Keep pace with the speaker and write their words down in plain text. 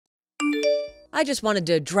I just wanted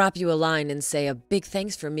to drop you a line and say a big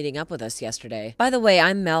thanks for meeting up with us yesterday. By the way,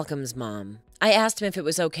 I'm Malcolm's mom. I asked him if it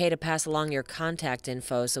was okay to pass along your contact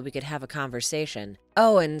info so we could have a conversation.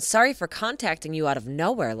 Oh, and sorry for contacting you out of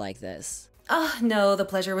nowhere like this. No, the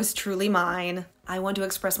pleasure was truly mine. I want to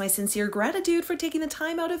express my sincere gratitude for taking the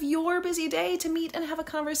time out of your busy day to meet and have a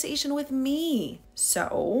conversation with me.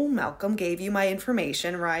 So, Malcolm gave you my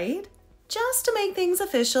information, right? Just to make things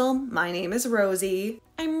official, my name is Rosie.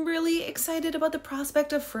 I'm really excited about the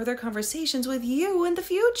prospect of further conversations with you in the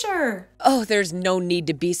future. Oh, there's no need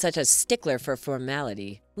to be such a stickler for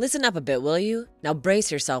formality. Listen up a bit, will you? Now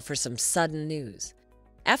brace yourself for some sudden news.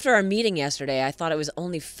 After our meeting yesterday, I thought it was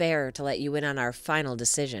only fair to let you in on our final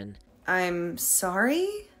decision. I'm sorry?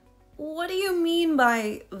 What do you mean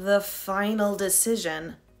by the final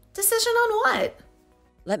decision? Decision on what?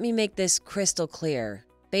 Let me make this crystal clear.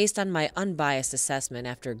 Based on my unbiased assessment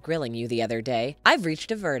after grilling you the other day, I've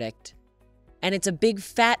reached a verdict. And it's a big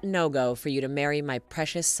fat no-go for you to marry my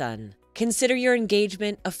precious son. Consider your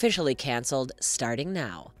engagement officially canceled starting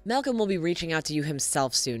now. Malcolm will be reaching out to you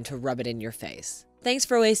himself soon to rub it in your face. Thanks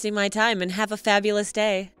for wasting my time and have a fabulous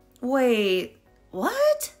day. Wait,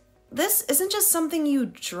 what? This isn't just something you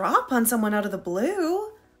drop on someone out of the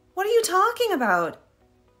blue. What are you talking about?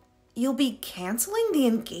 You'll be canceling the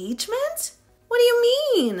engagement? What do you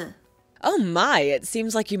mean? Oh my, it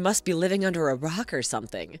seems like you must be living under a rock or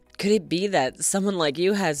something. Could it be that someone like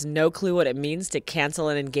you has no clue what it means to cancel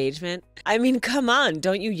an engagement? I mean, come on,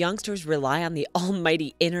 don't you youngsters rely on the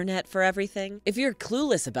almighty internet for everything? If you're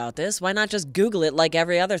clueless about this, why not just Google it like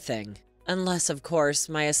every other thing? Unless, of course,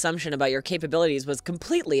 my assumption about your capabilities was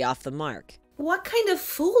completely off the mark. What kind of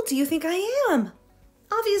fool do you think I am?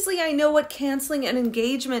 Obviously, I know what canceling an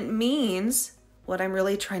engagement means. What I'm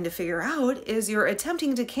really trying to figure out is you're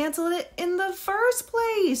attempting to cancel it in the first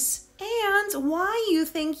place. And why you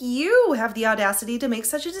think you have the audacity to make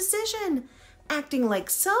such a decision, acting like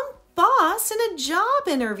some boss in a job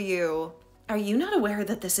interview. Are you not aware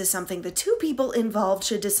that this is something the two people involved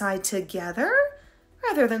should decide together,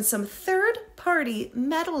 rather than some third party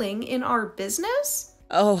meddling in our business?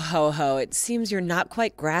 Oh, ho, ho, it seems you're not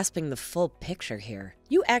quite grasping the full picture here.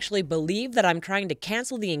 You actually believe that I'm trying to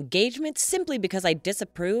cancel the engagement simply because I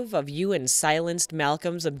disapprove of you and silenced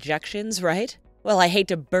Malcolm's objections, right? Well, I hate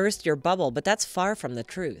to burst your bubble, but that's far from the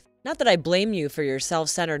truth. Not that I blame you for your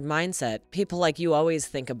self-centered mindset. People like you always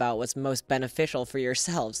think about what's most beneficial for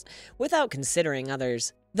yourselves, without considering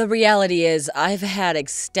others. The reality is, I've had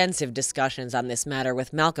extensive discussions on this matter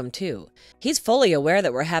with Malcolm, too. He's fully aware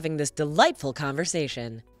that we're having this delightful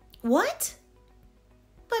conversation. What?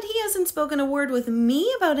 But he hasn't spoken a word with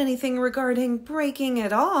me about anything regarding breaking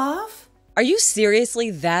it off. Are you seriously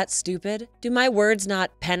that stupid? Do my words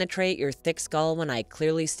not penetrate your thick skull when I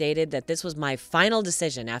clearly stated that this was my final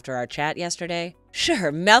decision after our chat yesterday? Sure,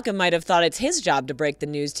 Malcolm might have thought it's his job to break the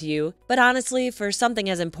news to you, but honestly, for something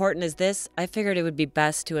as important as this, I figured it would be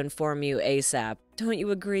best to inform you ASAP. Don't you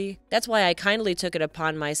agree? That's why I kindly took it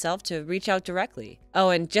upon myself to reach out directly. Oh,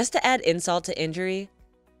 and just to add insult to injury,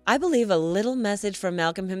 I believe a little message from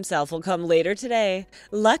Malcolm himself will come later today.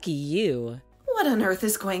 Lucky you. What on earth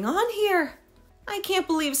is going on here? I can't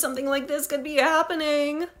believe something like this could be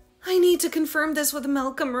happening. I need to confirm this with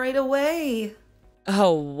Malcolm right away.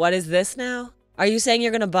 Oh, what is this now? Are you saying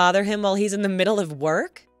you're gonna bother him while he's in the middle of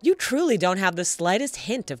work? You truly don't have the slightest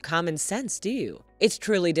hint of common sense, do you? It's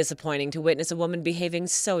truly disappointing to witness a woman behaving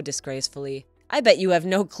so disgracefully. I bet you have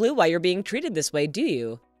no clue why you're being treated this way, do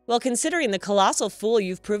you? Well, considering the colossal fool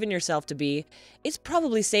you've proven yourself to be, it's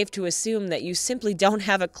probably safe to assume that you simply don't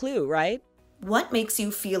have a clue, right? What makes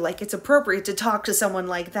you feel like it's appropriate to talk to someone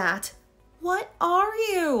like that? What are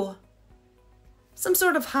you? Some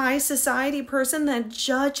sort of high society person that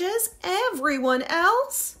judges everyone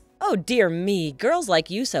else? Oh dear me, girls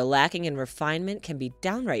like you so lacking in refinement can be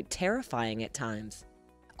downright terrifying at times.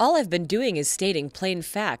 All I've been doing is stating plain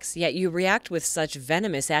facts, yet you react with such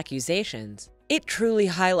venomous accusations. It truly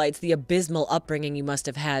highlights the abysmal upbringing you must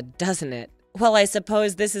have had, doesn't it? Well, I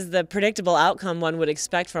suppose this is the predictable outcome one would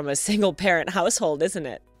expect from a single-parent household, isn't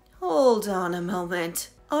it? Hold on a moment.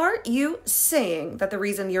 Are you saying that the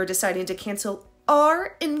reason you're deciding to cancel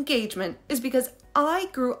our engagement is because I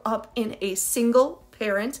grew up in a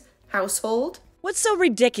single-parent household? What's so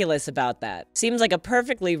ridiculous about that? Seems like a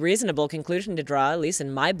perfectly reasonable conclusion to draw, at least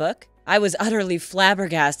in my book. I was utterly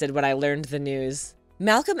flabbergasted when I learned the news.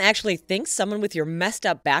 Malcolm actually thinks someone with your messed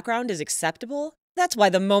up background is acceptable? That's why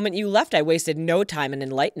the moment you left, I wasted no time in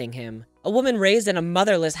enlightening him. A woman raised in a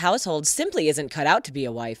motherless household simply isn't cut out to be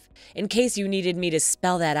a wife, in case you needed me to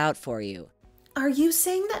spell that out for you. Are you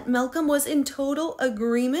saying that Malcolm was in total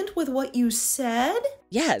agreement with what you said?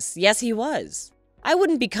 Yes, he was. I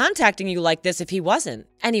wouldn't be contacting you like this if he wasn't.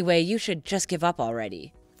 Anyway, you should just give up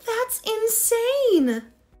already. That's insane!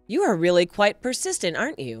 You are really quite persistent,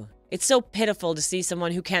 aren't you? It's so pitiful to see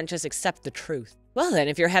someone who can't just accept the truth. Well then,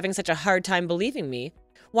 if you're having such a hard time believing me,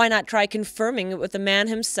 why not try confirming it with the man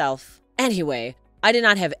himself? Anyway, I did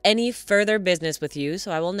not have any further business with you,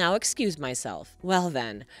 so I will now excuse myself. Well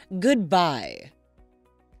then, goodbye.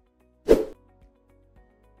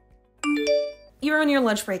 You're on your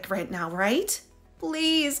lunch break right now, right?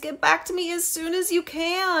 Please get back to me as soon as you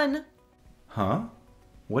can. Huh?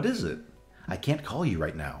 What is it? I can't call you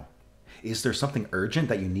right now. Is there something urgent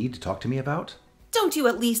that you need to talk to me about? Don't you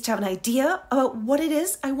at least have an idea about what it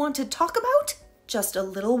is I want to talk about? Just a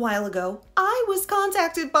little while ago, I was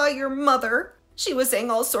contacted by your mother. She was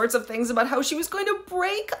saying all sorts of things about how she was going to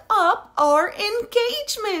break up our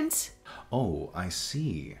engagement. Oh, I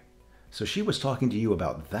see. So she was talking to you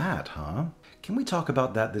about that, huh? Can we talk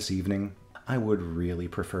about that this evening? I would really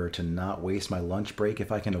prefer to not waste my lunch break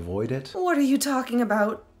if I can avoid it. What are you talking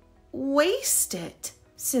about? Waste it?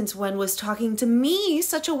 Since when was talking to me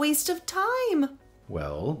such a waste of time?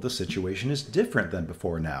 Well, the situation is different than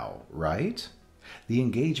before now, right? The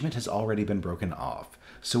engagement has already been broken off,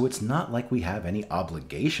 so it's not like we have any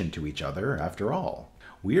obligation to each other after all.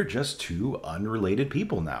 We're just two unrelated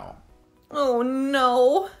people now. Oh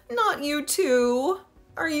no, not you two.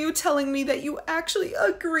 Are you telling me that you actually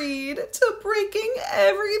agreed to breaking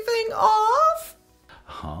everything off?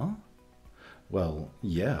 Huh? Well,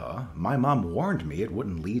 yeah, my mom warned me it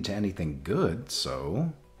wouldn't lead to anything good,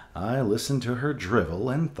 so I listened to her drivel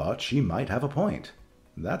and thought she might have a point.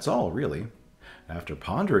 That's all, really. After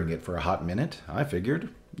pondering it for a hot minute, I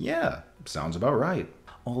figured, yeah, sounds about right.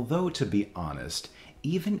 Although, to be honest,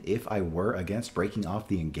 even if I were against breaking off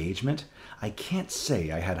the engagement, I can't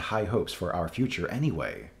say I had high hopes for our future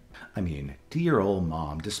anyway. I mean, dear old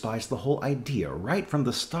mom despised the whole idea right from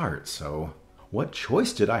the start, so what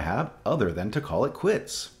choice did I have other than to call it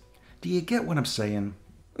quits? Do you get what I'm saying?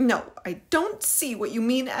 No, I don't see what you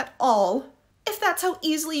mean at all. If that's how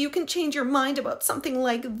easily you can change your mind about something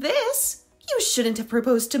like this, you shouldn't have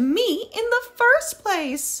proposed to me in the first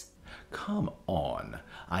place. Come on.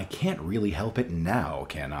 I can't really help it now,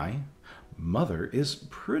 can I? Mother is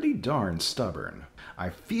pretty darn stubborn. I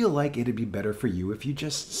feel like it'd be better for you if you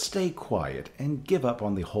just stay quiet and give up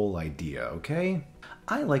on the whole idea, okay?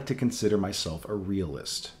 I like to consider myself a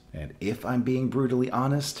realist, and if I'm being brutally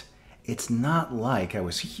honest, it's not like I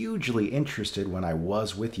was hugely interested when I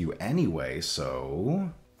was with you anyway,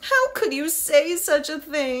 so... How could you say such a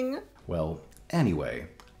thing? Well, anyway,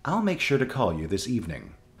 I'll make sure to call you this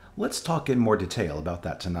evening. Let's talk in more detail about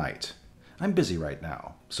that tonight. I'm busy right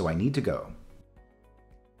now, so I need to go.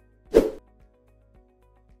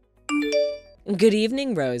 Good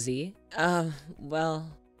evening, Rosie.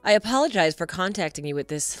 Well, I apologize for contacting you at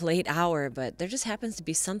this late hour, but there just happens to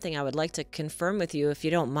be something I would like to confirm with you if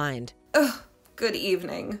you don't mind. Ugh, good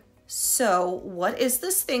evening. So, what is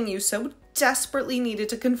this thing you so desperately needed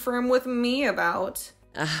to confirm with me about?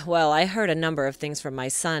 Well, I heard a number of things from my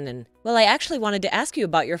son, and, well, I actually wanted to ask you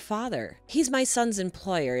about your father. He's my son's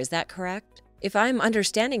employer, is that correct? If I'm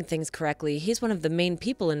understanding things correctly, he's one of the main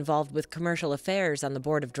people involved with commercial affairs on the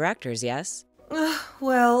board of directors, yes?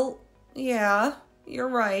 Well, yeah, you're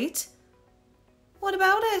right. What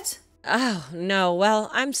about it? Oh, no, well,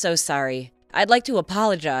 I'm so sorry. I'd like to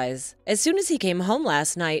apologize. As soon as he came home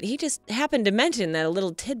last night, he just happened to mention that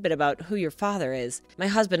little tidbit about who your father is. My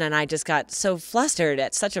husband and I just got so flustered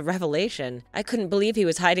at such a revelation. I couldn't believe he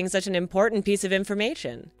was hiding such an important piece of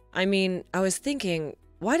information. I mean, I was thinking,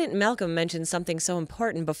 why didn't Malcolm mention something so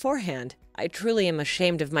important beforehand? I truly am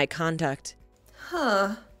ashamed of my conduct.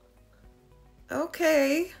 Huh.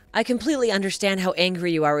 Okay. I completely understand how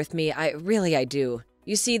angry you are with me. I do.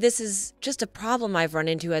 You see, this is just a problem I've run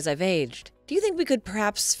into as I've aged. Do you think we could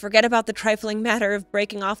perhaps forget about the trifling matter of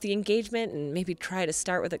breaking off the engagement and maybe try to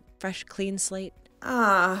start with a fresh, clean slate?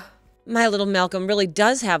 My little Malcolm really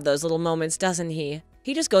does have those little moments, doesn't he?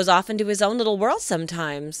 He just goes off into his own little world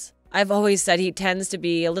sometimes. I've always said he tends to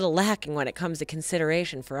be a little lacking when it comes to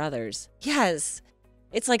consideration for others. Yes,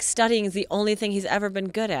 it's like studying is the only thing he's ever been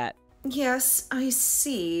good at. Yes, I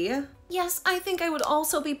see. Yes, I think I would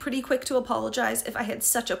also be pretty quick to apologize if I had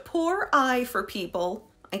such a poor eye for people.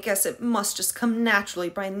 I guess it must just come naturally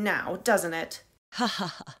by now, doesn't it? Ha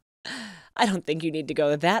ha ha. I don't think you need to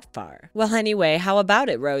go that far. Well, anyway, how about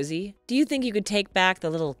it, Rosie? Do you think you could take back the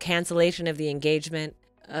little cancellation of the engagement?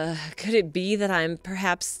 Could it be that I'm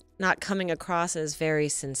perhaps not coming across as very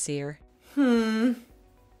sincere?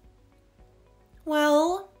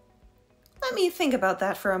 Well, Let me think about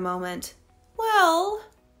that for a moment. Well,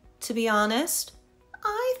 to be honest,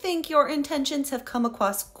 I think your intentions have come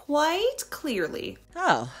across quite clearly.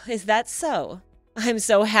 Oh, is that so? I'm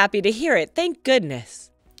so happy to hear it, thank goodness.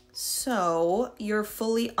 So, you're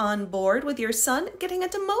fully on board with your son getting a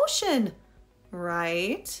demotion,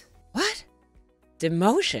 right? What?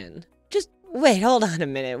 Demotion? Just wait, hold on a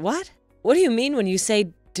minute, what? What do you mean when you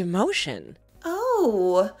say demotion?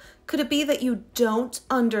 Oh, could it be that you don't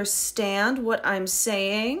understand what I'm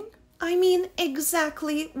saying? I mean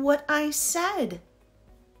exactly what I said.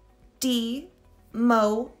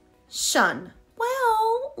 Demotion.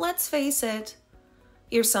 Well, let's face it.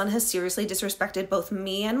 Your son has seriously disrespected both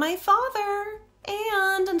me and my father.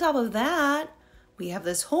 And on top of that, we have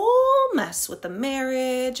this whole mess with the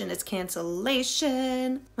marriage and its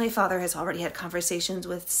cancellation. My father has already had conversations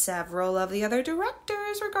with several of the other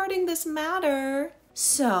directors regarding this matter.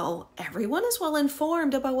 So everyone is well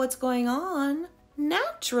informed about what's going on.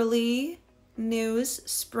 Naturally, news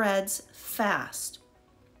spreads fast.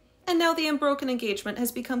 And now the unbroken engagement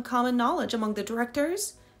has become common knowledge among the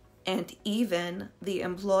directors and even the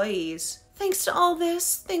employees. Thanks to all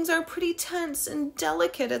this, things are pretty tense and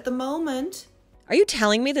delicate at the moment. Are you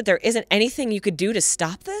telling me that there isn't anything you could do to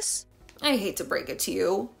stop this? I hate to break it to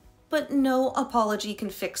you, but no apology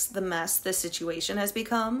can fix the mess this situation has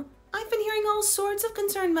become. I've been hearing all sorts of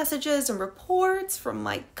concerned messages and reports from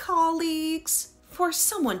my colleagues. For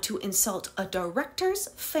someone to insult a director's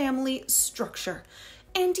family structure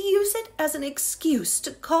and use it as an excuse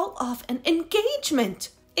to call off an engagement.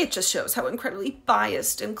 It just shows how incredibly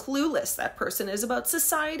biased and clueless that person is about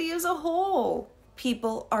society as a whole.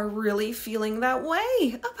 People are really feeling that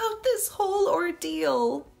way about this whole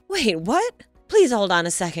ordeal. Wait, what? Please hold on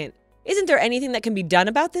a second. Isn't there anything that can be done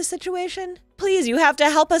about this situation? Please, you have to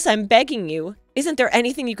help us, I'm begging you. Isn't there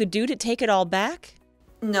anything you could do to take it all back?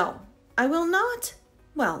 No, I will not.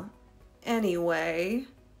 Well, anyway,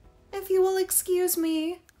 if you will excuse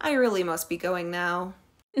me, I really must be going now.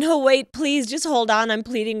 No, wait, please, just hold on, I'm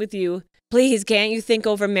pleading with you. Please, can't you think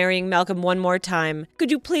over marrying Malcolm one more time? Could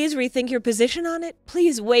you please rethink your position on it?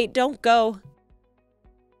 Please wait, don't go.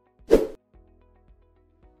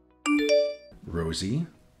 Rosie,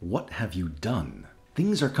 what have you done?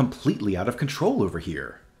 Things are completely out of control over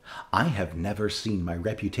here. I have never seen my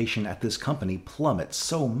reputation at this company plummet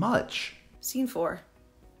so much. Scene 4.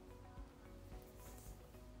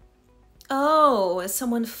 Oh, is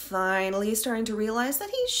someone finally starting to realize that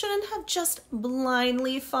he shouldn't have just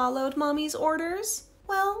blindly followed Mommy's orders?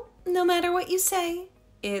 Well, no matter what you say,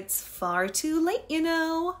 it's far too late, you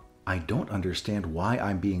know. I don't understand why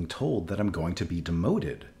I'm being told that I'm going to be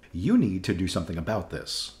demoted. You need to do something about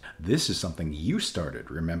this. This is something you started,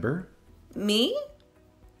 remember? Me?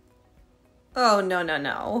 Oh,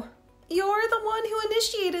 no. You're the one who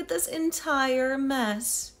initiated this entire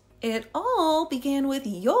mess. It all began with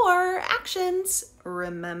your actions,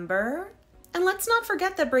 remember? And let's not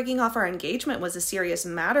forget that breaking off our engagement was a serious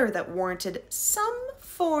matter that warranted some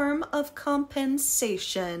form of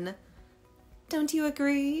compensation. Don't you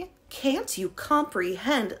agree? Can't you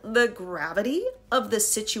comprehend the gravity of the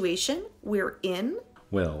situation we're in?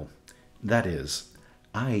 Well, that is,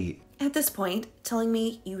 At this point, telling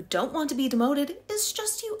me you don't want to be demoted is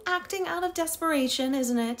just you acting out of desperation,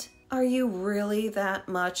 isn't it? Are you really that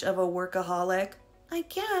much of a workaholic? I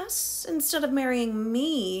guess, instead of marrying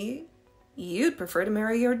me, you'd prefer to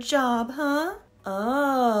marry your job, huh?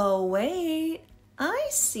 Oh, wait. I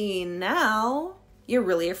see now. You're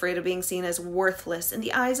really afraid of being seen as worthless in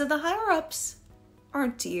the eyes of the higher-ups,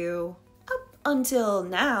 aren't you? Up until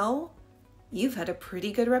now, you've had a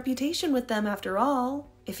pretty good reputation with them after all.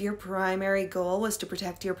 If your primary goal was to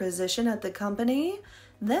protect your position at the company,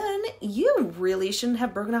 then you really shouldn't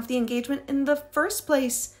have broken off the engagement in the first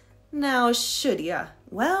place. Now, should ya?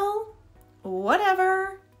 Well,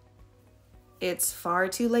 whatever. It's far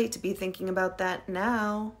too late to be thinking about that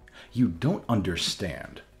now. you don't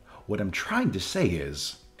understand. What I'm trying to say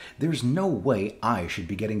is, there's no way I should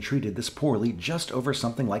be getting treated this poorly just over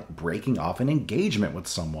something like breaking off an engagement with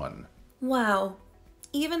someone. Wow.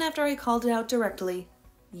 Even after I called it out directly,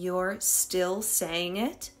 you're still saying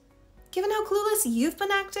it? Given how clueless you've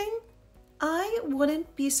been acting, I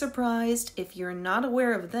wouldn't be surprised if you're not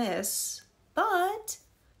aware of this, but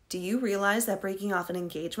do you realize that breaking off an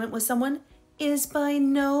engagement with someone is by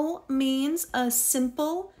no means a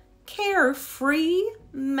simple, carefree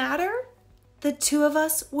matter? The two of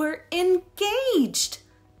us were engaged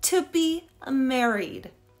to be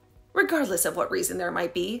married. Regardless of what reason there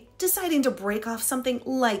might be, deciding to break off something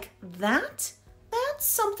like that, that's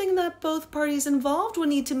something that both parties involved would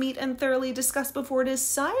need to meet and thoroughly discuss before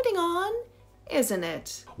deciding on, isn't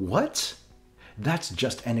it? What? That's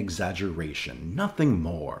just an exaggeration, nothing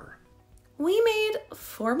more. We made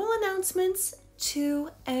formal announcements to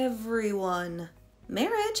everyone.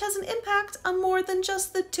 Marriage has an impact on more than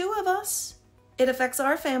just the two of us. It affects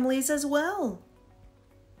our families as well.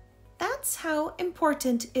 That's how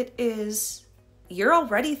important it is. You're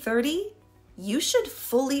already 30. You should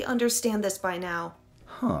fully understand this by now.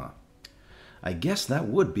 Huh. I guess that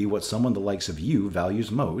would be what someone the likes of you values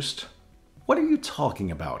most. What are you talking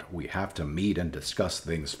about? We have to meet and discuss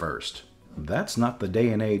things first. That's not the day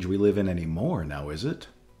and age we live in anymore, now is it?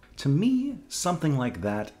 To me, something like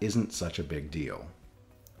that isn't such a big deal.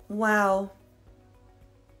 Wow.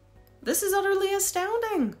 This is utterly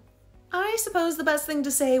astounding. I suppose the best thing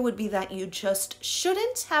to say would be that you just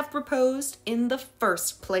shouldn't have proposed in the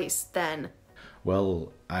first place then.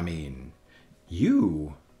 Well, I mean,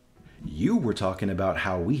 you were talking about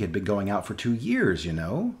how we had been going out for 2 years, you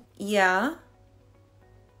know? Yeah.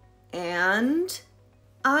 And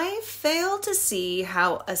I fail to see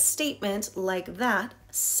how a statement like that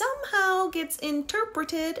somehow gets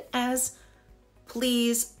interpreted as,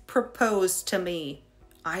 please propose to me.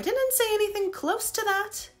 I didn't say anything close to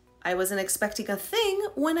that. I wasn't expecting a thing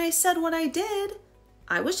when I said what I did.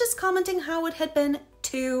 I was just commenting how it had been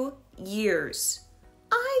 2 years.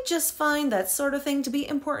 I just find that sort of thing to be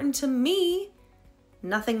important to me.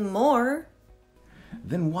 Nothing more.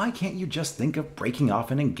 Then why can't you just think of breaking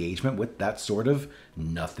off an engagement with that sort of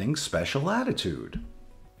nothing special attitude?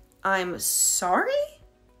 I'm sorry?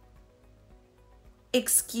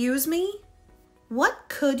 Excuse me? What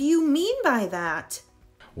could you mean by that?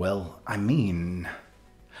 Well, I mean,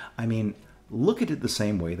 look at it the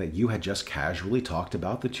same way that you had just casually talked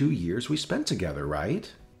about the 2 years we spent together,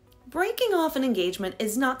 right? Breaking off an engagement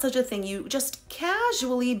is not such a thing you just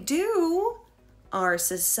casually do. Our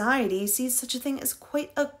society sees such a thing as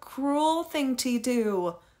quite a cruel thing to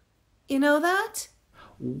do. You know that?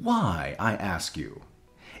 Why, I ask you?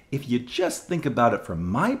 If you just think about it from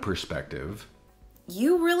my perspective...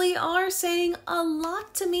 You really are saying a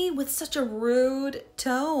lot to me with such a rude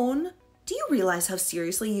tone. Do you realize how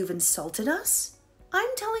seriously you've insulted us? I'm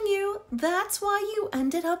telling you, that's why you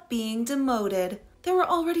ended up being demoted. There were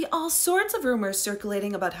already all sorts of rumors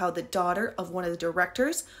circulating about how the daughter of one of the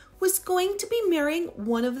directors was going to be marrying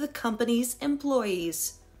one of the company's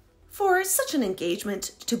employees. For such an engagement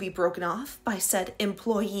to be broken off by said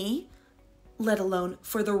employee, let alone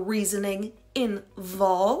for the reasoning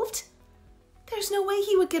involved, there's no way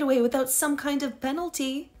he would get away without some kind of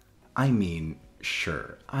penalty. I mean,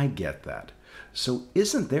 sure, I get that. So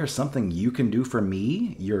isn't there something you can do for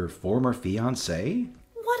me, your former fiancé?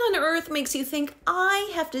 What on earth makes you think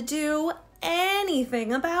I have to do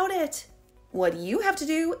anything about it? What you have to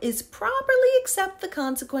do is properly accept the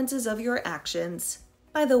consequences of your actions.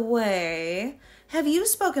 By the way, have you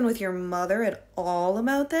spoken with your mother at all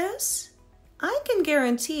about this? I can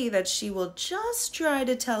guarantee that she will just try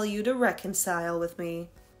to tell you to reconcile with me.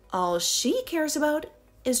 All she cares about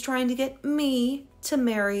is trying to get me to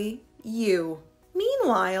marry you.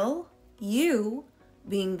 Meanwhile, you,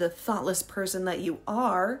 being the thoughtless person that you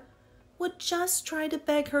are, would just try to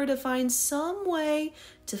beg her to find some way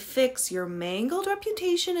to fix your mangled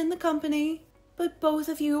reputation in the company. But both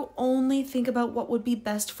of you only think about what would be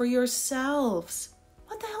best for yourselves.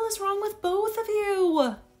 What the hell is wrong with both of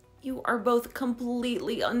you? You are both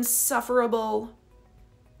completely insufferable.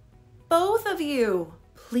 Both of you.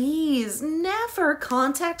 Please never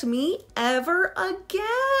contact me ever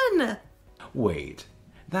again. Wait,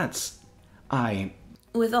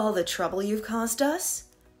 With all the trouble you've caused us,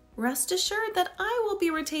 rest assured that I will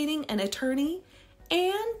be retaining an attorney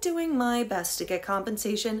and doing my best to get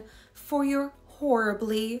compensation for your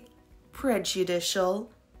horribly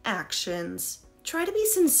prejudicial actions. Try to be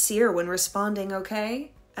sincere when responding,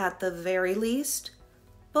 okay? At the very least,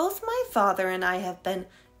 both my father and I have been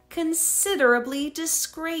considerably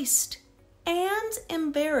disgraced and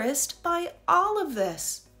embarrassed by all of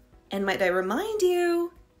this. And might I remind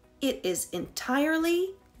you, it is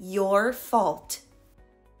entirely your fault.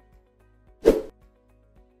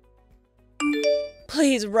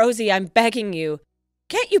 Please, Rosie, I'm begging you.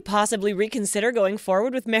 Can't you possibly reconsider going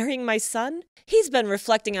forward with marrying my son? He's been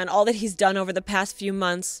reflecting on all that he's done over the past few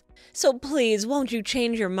months. So please, won't you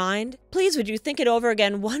change your mind? Please, would you think it over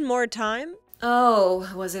again one more time? Oh,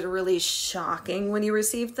 was it really shocking when you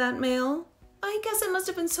received that mail? I guess it must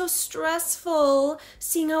have been so stressful,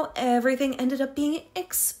 seeing how everything ended up being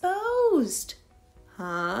exposed.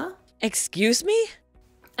 Huh? Excuse me?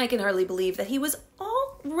 I can hardly believe that he was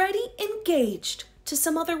already engaged to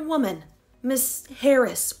some other woman. Miss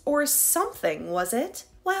Harris or something, was it?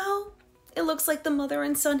 Well, It looks like the mother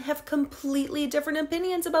and son have completely different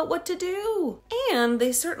opinions about what to do. And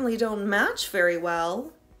they certainly don't match very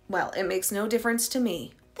well. Well, it makes no difference to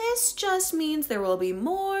me. This just means there will be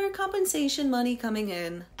more compensation money coming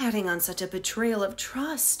in, adding on such a betrayal of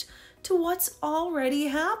trust to what's already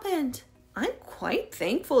happened. I'm quite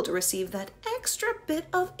thankful to receive that extra bit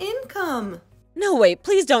of income. No, wait,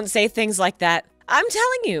 please don't say things like that. I'm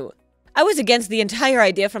telling you, I was against the entire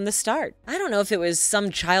idea from the start. I don't know if it was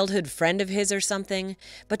some childhood friend of his or something,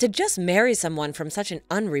 but to just marry someone from such an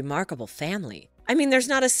unremarkable family. I mean, there's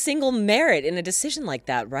not a single merit in a decision like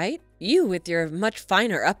that, right? You, with your much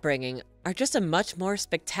finer upbringing, are just a much more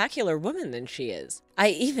spectacular woman than she is. I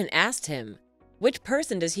even asked him, which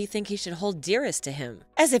person does he think he should hold dearest to him?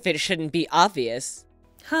 As if it shouldn't be obvious.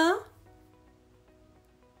 Huh?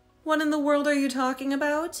 What in the world are you talking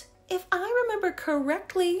about? If I remember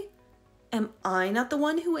correctly, am I not the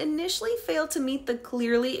one who initially failed to meet the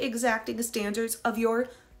clearly exacting standards of your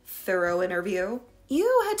thorough interview?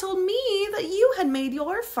 You had told me that you had made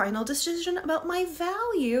your final decision about my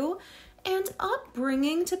value and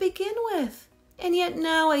upbringing to begin with. And yet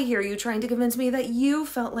now I hear you trying to convince me that you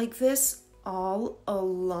felt like this all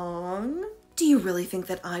along? Do you really think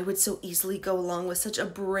that I would so easily go along with such a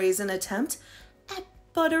brazen attempt at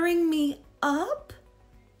buttering me up?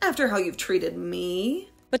 After how you've treated me?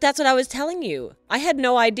 But that's what I was telling you. I had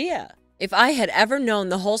no idea. If I had ever known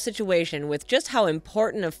the whole situation with just how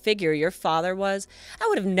important a figure your father was, I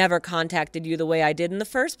would have never contacted you the way I did in the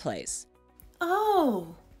first place.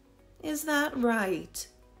 Oh, is that right?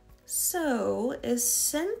 So,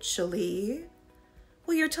 essentially,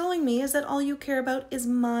 what you're telling me is that all you care about is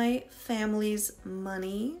my family's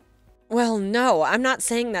money? Well, no, I'm not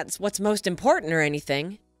saying that's what's most important or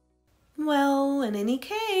anything. Well, in any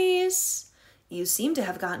case, you seem to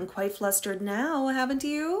have gotten quite flustered now, haven't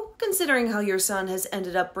you? Considering how your son has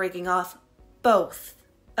ended up breaking off both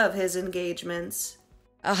of his engagements.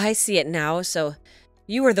 I see it now, so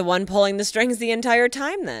you were the one pulling the strings the entire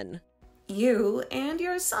time then. You and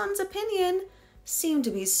your son's opinion seem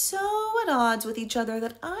to be so at odds with each other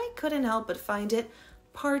that I couldn't help but find it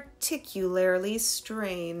particularly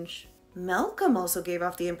strange. Malcolm also gave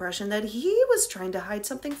off the impression that he was trying to hide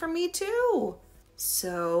something from me too.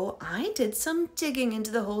 So I did some digging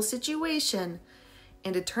into the whole situation,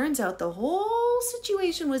 and it turns out the whole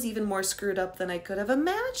situation was even more screwed up than I could have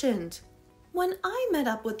imagined. When I met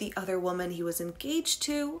up with the other woman he was engaged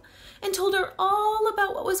to and told her all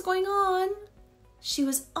about what was going on, she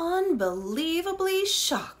was unbelievably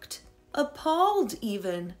shocked, appalled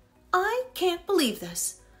even. I can't believe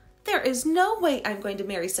this. There is no way I'm going to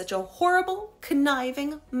marry such a horrible,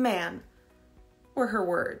 conniving man, were her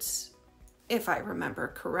words, if I remember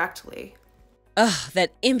correctly. Ugh,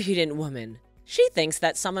 that impudent woman. She thinks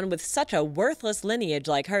that someone with such a worthless lineage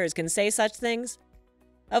like hers can say such things.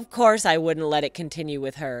 Of course I wouldn't let it continue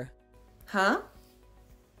with her. Huh?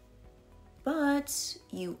 But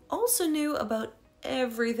you also knew about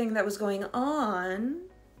everything that was going on,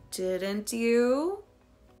 didn't you?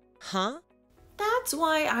 Huh? That's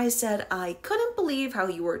why I said I couldn't believe how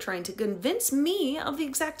you were trying to convince me of the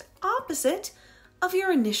exact opposite of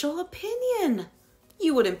your initial opinion.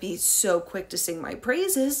 You wouldn't be so quick to sing my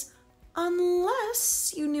praises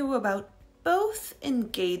unless you knew about both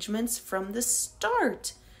engagements from the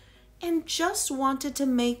start and just wanted to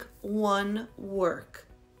make one work,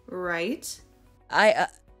 right?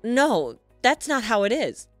 No, that's not how it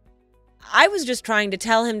is. I was just trying to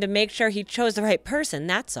tell him to make sure he chose the right person,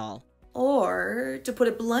 that's all. Or, to put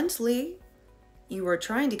it bluntly, you were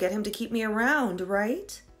trying to get him to keep me around,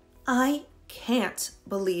 right? I can't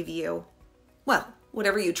believe you. Well,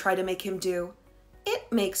 whatever you try to make him do,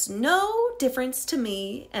 it makes no difference to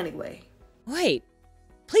me anyway. Wait.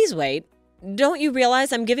 Please wait. Don't you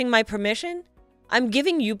realize I'm giving my permission? I'm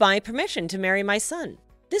giving you my permission to marry my son.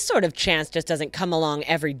 This sort of chance just doesn't come along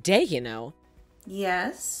every day, you know.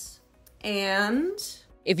 Yes, and?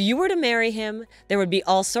 If you were to marry him, there would be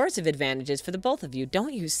all sorts of advantages for the both of you,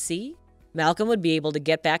 don't you see? Malcolm would be able to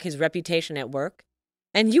get back his reputation at work,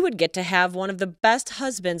 and you would get to have one of the best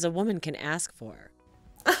husbands a woman can ask for.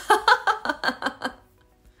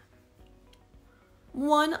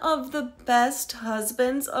 One of the best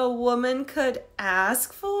husbands a woman could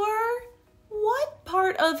ask for? What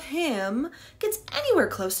part of him gets anywhere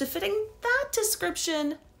close to fitting that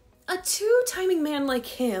description? A two-timing man like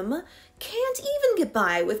him can't even get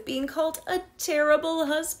by with being called a terrible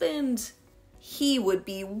husband. He would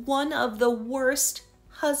be one of the worst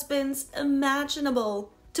husbands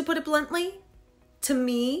imaginable. To put it bluntly, to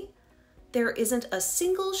me, there isn't a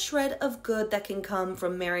single shred of good that can come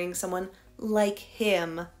from marrying someone like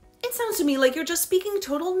him. It It sounds to me like you're just speaking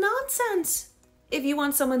total nonsense. If you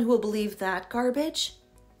want someone who will believe that garbage,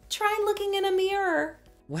 try looking in a mirror.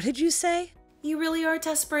 What did you say? You really are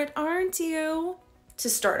desperate, aren't you? To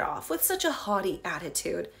start off with such a haughty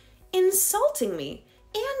attitude, insulting me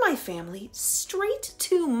and my family straight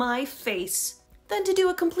to my face. Then to do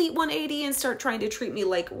a complete 180 and start trying to treat me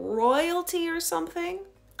like royalty or something.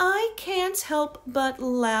 I can't help but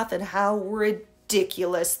laugh at how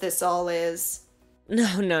ridiculous this all is.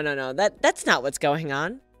 No. That's not what's going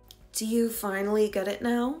on. Do you finally get it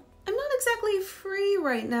now? I'm not exactly free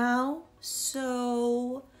right now,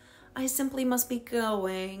 so I simply must be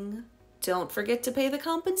going. Don't forget to pay the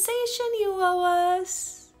compensation you owe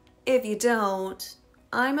us. If you don't,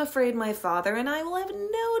 I'm afraid my father and I will have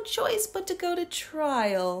no choice but to go to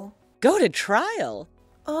trial. Go to trial?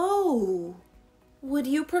 Oh, would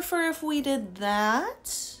you prefer if we did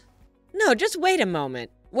that? No, just wait a moment.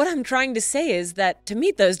 What I'm trying to say is that to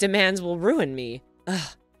meet those demands will ruin me.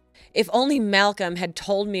 Ugh. If only Malcolm had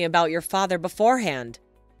told me about your father beforehand.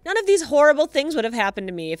 None of these horrible things would have happened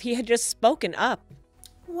to me if he had just spoken up.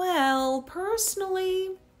 Well,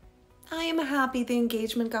 personally, I am happy the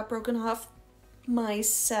engagement got broken off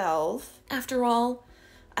myself. After all,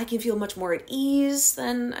 I can feel much more at ease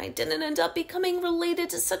than I didn't end up becoming related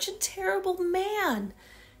to such a terrible man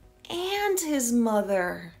and his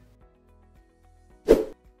mother.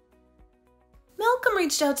 Malcolm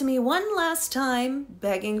reached out to me one last time,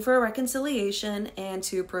 begging for a reconciliation and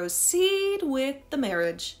to proceed with the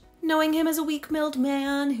marriage. Knowing him as a weak-willed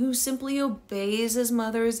man who simply obeys his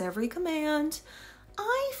mother's every command,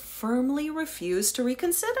 I firmly refused to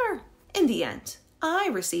reconsider. In the end, I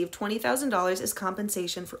received $20,000 as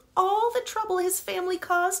compensation for all the trouble his family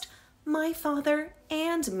caused my father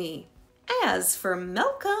and me. As for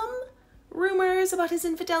Malcolm, rumors about his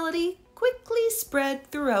infidelity quickly spread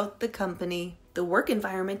throughout the company. The work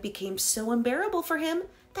environment became so unbearable for him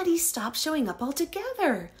that he stopped showing up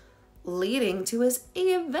altogether, leading to his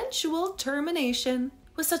eventual termination.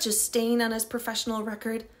 With such a stain on his professional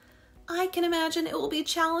record, I can imagine it will be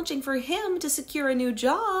challenging for him to secure a new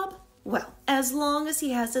job. Well, as long as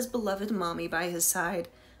he has his beloved mommy by his side,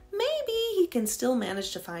 maybe he can still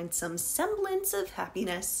manage to find some semblance of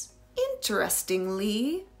happiness.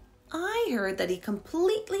 Interestingly, I heard that he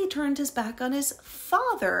completely turned his back on his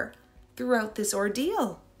father throughout this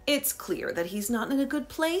ordeal. It's clear that he's not in a good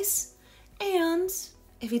place, and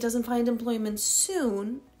if he doesn't find employment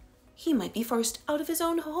soon, he might be forced out of his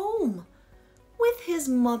own home, with his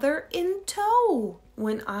mother in tow.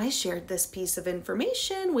 When I shared this piece of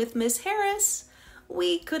information with Miss Harris,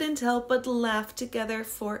 we couldn't help but laugh together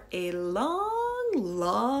for a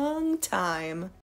long time.